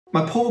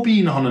Mae pob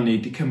un ohono ni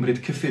wedi cymryd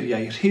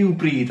cyffuriau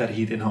rhywbryd ar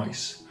hyd ein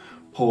hoes.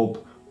 Pob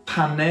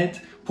paned,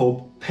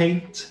 pob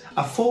peint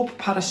a phob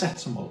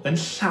paracetamol yn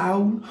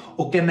llawn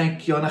o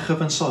gemegion a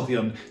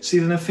chyfansoddion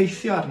sydd yn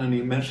effeithio arno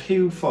ni mewn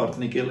rhyw ffordd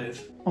neu gilydd.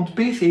 Ond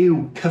beth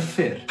yw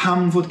cyffur?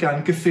 Pam fod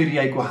gan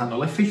gyffuriau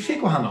gwahanol effeithiau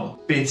gwahanol?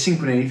 Beth sy'n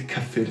gwneud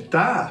cyffur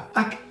da?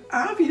 Ac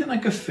a fydd yna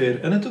gyffur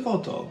yn y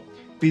dyfodol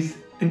bydd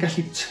yn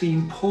gallu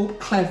trin pob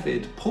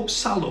clefyd, pob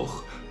salwch,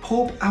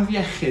 pob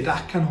afiechyd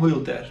ac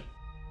anhwylder?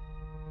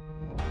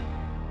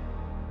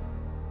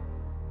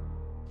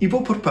 I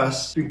bob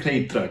pwrpas, dwi'n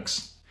creu drugs.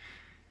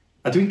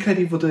 A dwi'n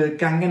credu fod y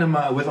gangen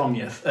yma y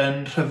wyddoniaeth yn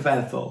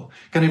rhyfeddol,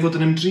 gan ei fod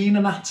yn ymdrin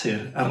y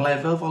natur ar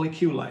lefel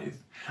foleciwlaidd,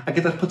 a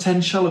gyda'r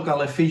potensial o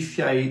gael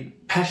effeithiau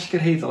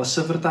pellgyrhaeddol a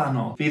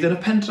syfrdanol fydd yn y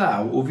pen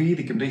draw o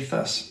fydd i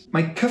gymdeithas.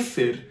 Mae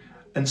cyffur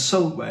yn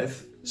sylwedd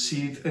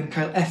sydd yn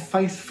cael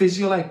effaith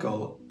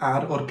ffisiolegol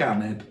ar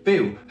organeb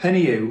byw.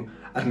 Hynny yw,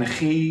 arna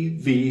chi,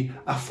 fi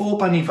a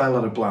phob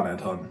anifail ar y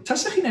blaned hon.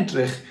 Tasech chi'n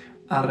edrych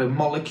ar y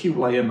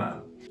moleciwlau yma,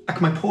 ac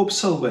mae pob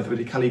sylwedd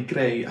wedi cael ei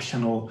greu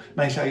allan o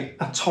naill ai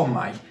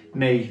atomau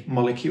neu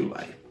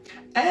moleciwlau.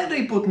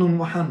 Ei bod nhw'n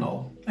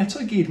wahanol,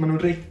 eto i gyd maen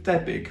nhw'n reit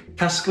debyg.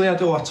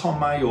 Casgliad o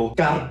atomau o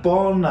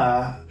garbon a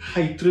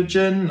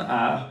hydrogen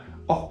a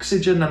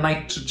oxygen a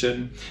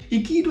nitrogen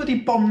i gyd wedi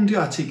bondio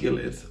at ei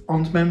gilydd,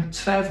 ond mewn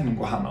trefn yn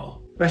gwahanol.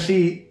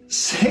 Felly,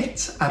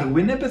 sut ar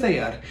wyneb y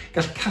ddeiar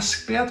gall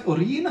casgliad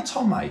o'r un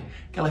atomau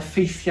gael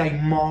effeithiau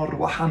mor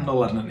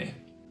wahanol arno ni?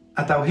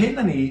 A daw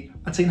hyn â ni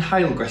at ein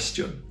hael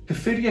gwestiwn.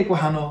 Cyffuriau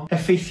gwahanol,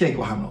 effeithiau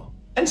gwahanol.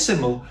 Yn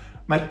syml,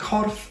 mae'r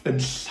corff yn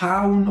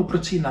llawn o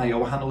broteinau o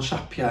wahanol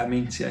siapiau a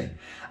meintiau,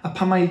 a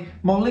pan mae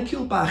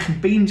moleciwl bach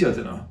yn beindio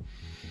dyn nhw,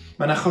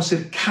 mae'n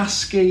achosi'r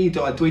casgade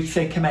o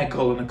adweithiau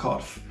cemegol yn y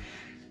corff,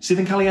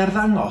 sydd yn cael ei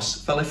arddangos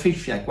fel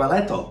effeithiau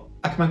gweledol,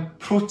 ac mae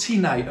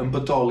proteinau yn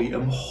bodoli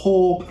ym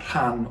mhob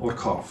rhan o'r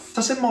corff.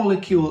 Tas y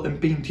moleciwl yn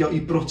beindio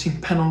i brotein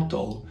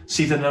penodol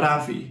sydd yn yr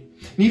afu,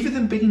 ni fydd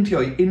yn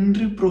beindio i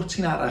unrhyw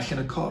brotein arall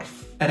yn y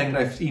corff,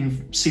 enghraifft un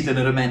sydd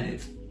yn yr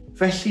ymennydd.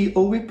 Felly,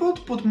 o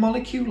wybod bod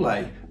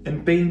moleciwlau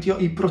yn beindio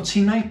i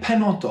broteinau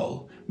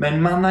penodol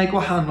mewn mannau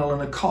gwahanol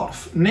yn y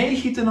corff, neu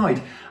hyd yn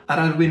oed ar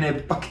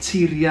arwyneb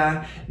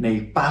bacteria neu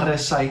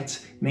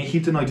parasite, neu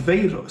hyd yn oed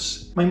firws,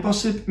 mae'n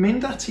bosib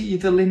mynd ati i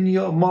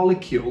ddylunio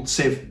moleciwl,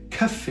 sef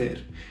cyffur,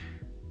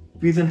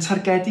 fydd yn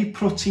targedu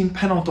protein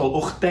penodol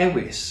o'ch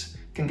dewis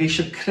gan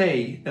geisio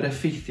creu yr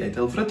effeithiau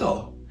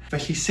delfrydol.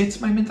 Felly sut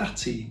mae'n mynd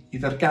ati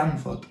i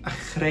ddarganfod a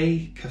chreu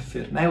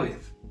cyffur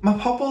newydd? Mae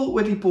pobl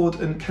wedi bod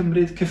yn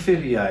cymryd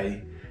cyffuriau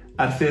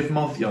ar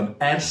ffurfmoddion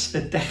ers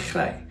y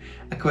dechrau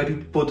ac wedi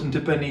bod yn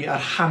dibynnu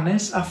ar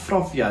hanes a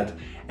phrofiad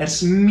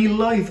ers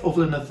miloedd o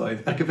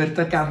flynyddoedd ar gyfer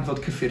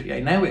darganfod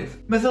cyffuriau newydd.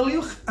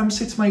 Meddyliwch am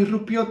sut mae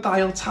rwbio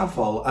dail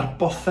tafol ar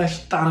bothell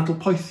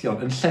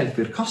danadlpoethion yn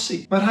lleddfu'r cosi.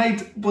 Mae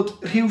rhaid bod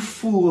rhyw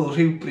ffŵl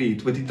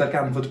rhywbryd wedi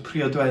darganfod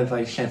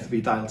priodweddau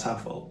lleddfu dail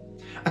tafol.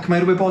 Ac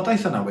mae'r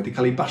wybodaeth yna wedi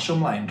cael ei basio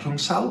ymlaen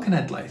rhwng sawl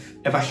cenhedlaeth,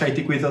 efallai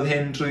digwyddodd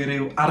hyn drwy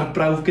ryw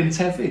arbrawf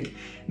gyntefig,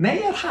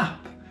 neu ar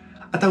hap,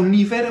 a daw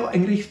nifer o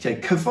enghreifftiau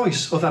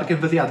cyfoes o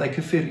ddarganfyddiadau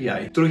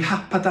cyffuriau drwy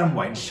hap a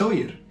damwain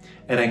llwyr,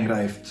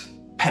 enghraifft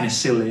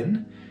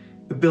penicillin,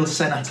 y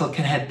bilsen atal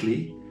cenhedlu,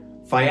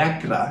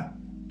 Viagra,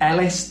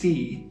 LSD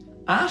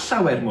a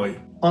llawer mwy.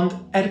 Ond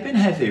erbyn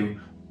heddiw,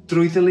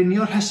 drwy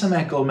ddylunio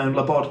rhesymegol mewn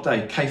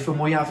labordau caiff y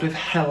mwyafrif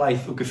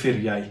helaeth o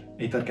gyffuriau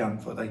ei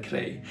darganfod a'i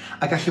creu,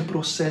 a gall y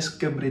broses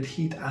gymryd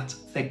hyd at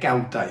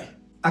ddegawdau.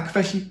 Ac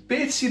felly,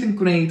 beth sydd yn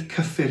gwneud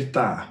cyffur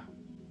da?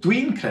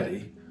 Dwi'n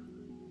credu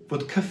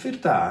fod cyffur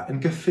da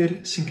yn gyffur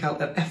sy'n cael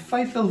yr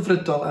effaith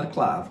ddelfrydol ar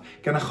glaf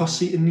gan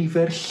achosi y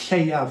nifer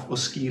lleiaf o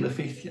sgil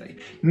effeithiau,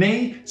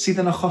 neu sydd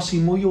yn achosi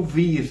mwy o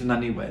fydd na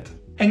niwed.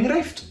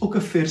 Enghraifft o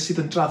gyffur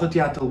sydd yn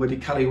draddodiadol wedi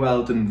cael ei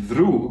weld yn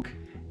ddrwg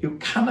yw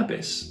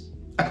cannabis,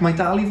 ac mae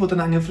dal i fod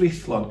yn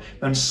anghyfreithlon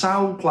mewn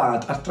sawl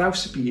gwlad ar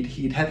draws y byd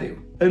hyd heddiw.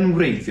 Yn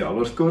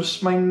wreiddiol, wrth gwrs,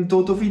 mae'n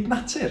dod o fyd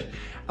natur,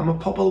 a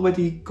mae pobl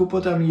wedi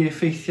gwybod am ei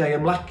effeithiau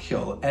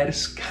ymlaciol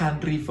ers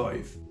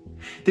canrifoedd.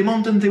 Dim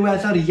ond yn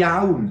ddiweddar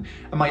iawn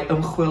y mae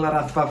ymchwil ar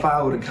addfa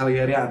fawr yn cael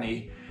ei ariannu,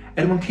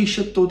 mwyn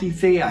ceisio dod i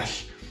ddeall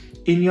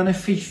union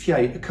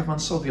effeithiau y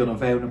cyfansoddion o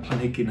fewn y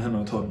planhigyn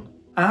hynod hwn.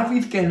 A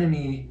fydd gennym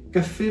ni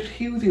gyffur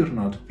rhyw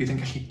ddiwrnod fydd yn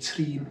gallu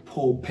trin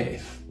pob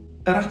peth.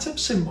 Yr ateb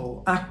syml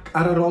ac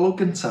ar yr olwg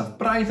gyntaf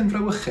braidd yn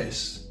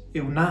frawychus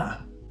yw na.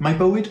 Mae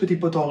bywyd wedi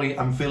bodoli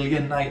am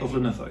filiynau o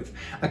flynyddoedd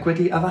ac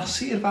wedi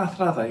addasu i'r fath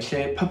raddau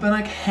lle pa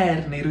bynnag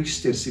her neu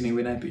rwystr sy'n ei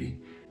wynebu,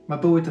 mae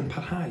bywyd yn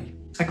parhau.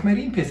 Ac mae'r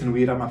un peth yn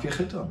wir am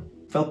afiechydon.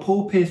 Fel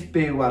pob peth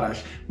byw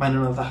arall, maen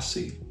nhw'n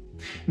addasu.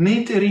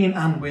 Nid yr un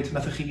anwyd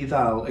nathych chi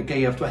ddal y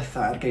gaeaf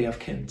diwetha a'r gaeaf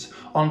cynt,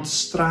 ond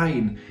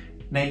straen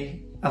neu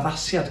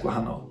addasiad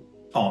gwahanol.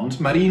 Ond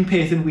mae'r un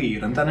peth yn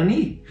wir amdano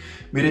ni.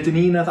 Mi rydyn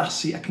ni'n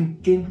addasu ac yn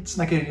gynt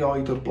nag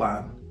erioed o'r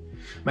blaen.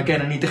 Mae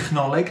gennym ni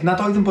dechnoleg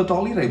nad oedd yn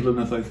bodoli rhai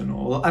blynyddoedd yn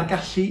ôl a'r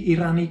gallu i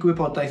rannu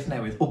gwybodaeth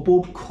newydd o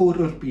bob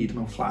cwr o'r byd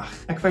mewn fflach.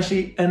 Ac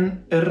felly yn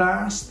y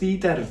ras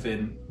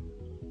ddi-derfyn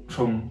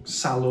rhwng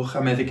salwch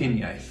a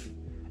meddyginiaeth,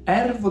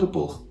 fod y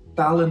bwlch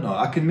dal yno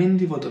ac yn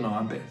mynd i fod yno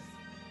am byth,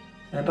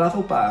 yn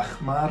raddol bach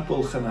mae'r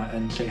bwlch yna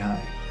yn lleihau.